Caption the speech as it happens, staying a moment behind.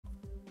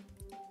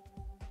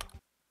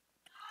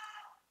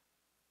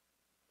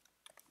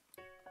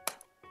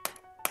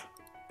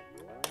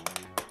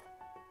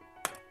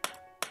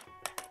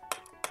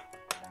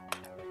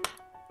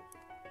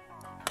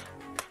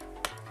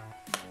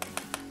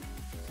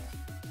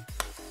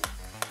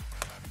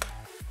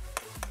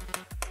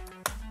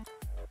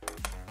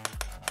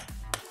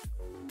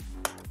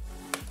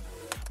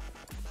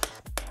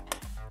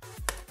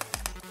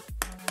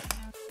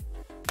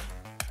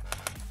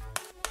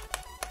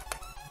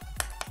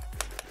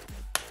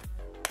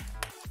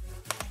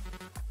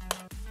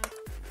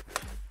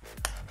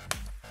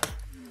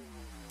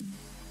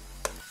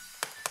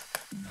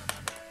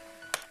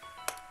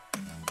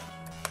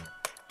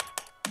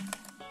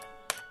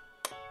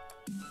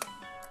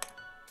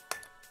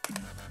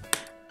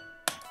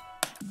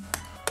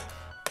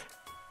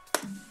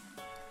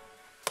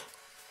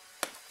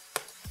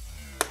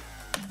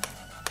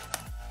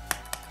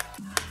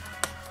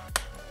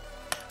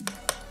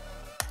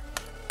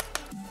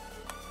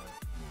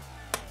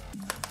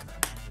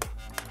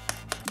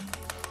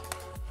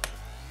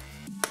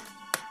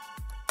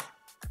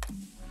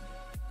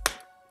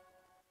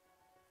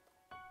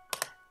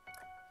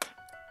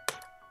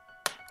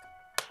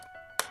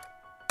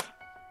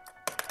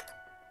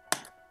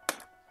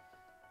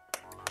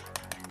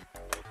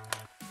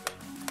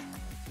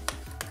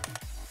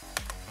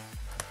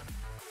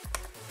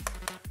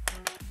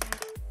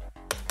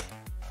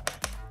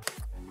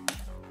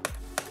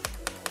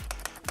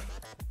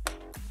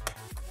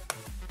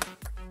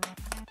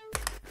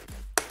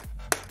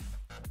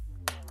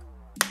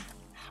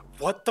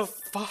What the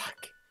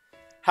fuck?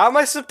 How am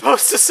I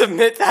supposed to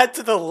submit that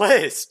to the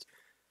list?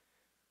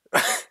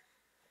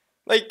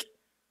 Like...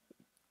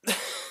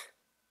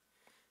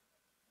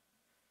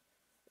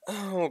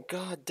 Oh,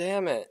 god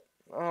damn it.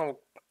 Oh,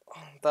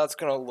 that's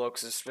gonna look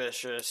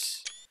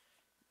suspicious.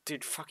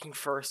 Dude, fucking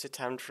first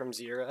attempt from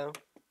 0?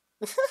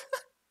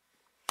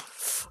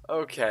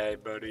 Okay,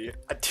 buddy.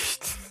 I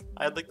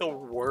had like the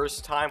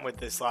worst time with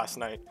this last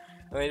night.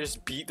 And I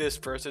just beat this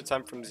first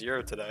attempt from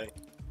 0 today.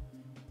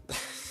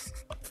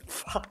 What the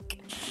fuck?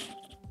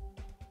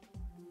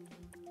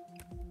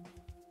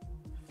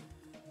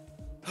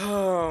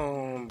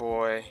 Oh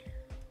boy.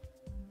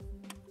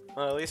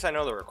 Well, at least I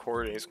know the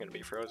recording is gonna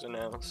be frozen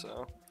now,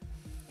 so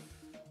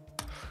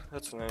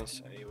that's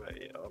nice.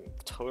 Anyway,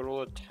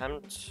 total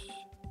attempt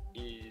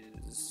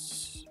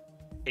is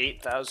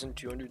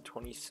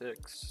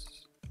 8,226.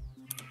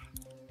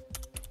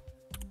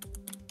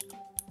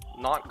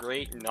 Not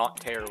great, not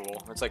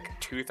terrible. It's like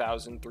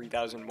 2,000,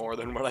 3,000 more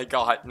than what I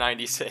got,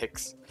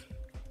 96.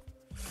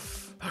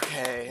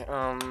 Okay,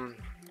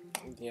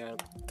 yeah,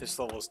 this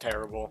level's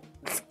terrible.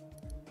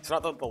 It's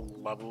not that the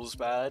level's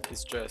bad,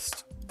 it's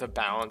just the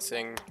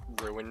balancing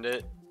ruined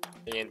it,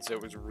 and so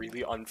it was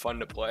really unfun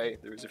to play.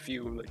 There was a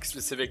few like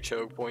specific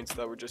choke points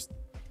that were just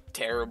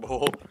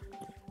terrible.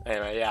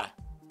 Anyway, yeah,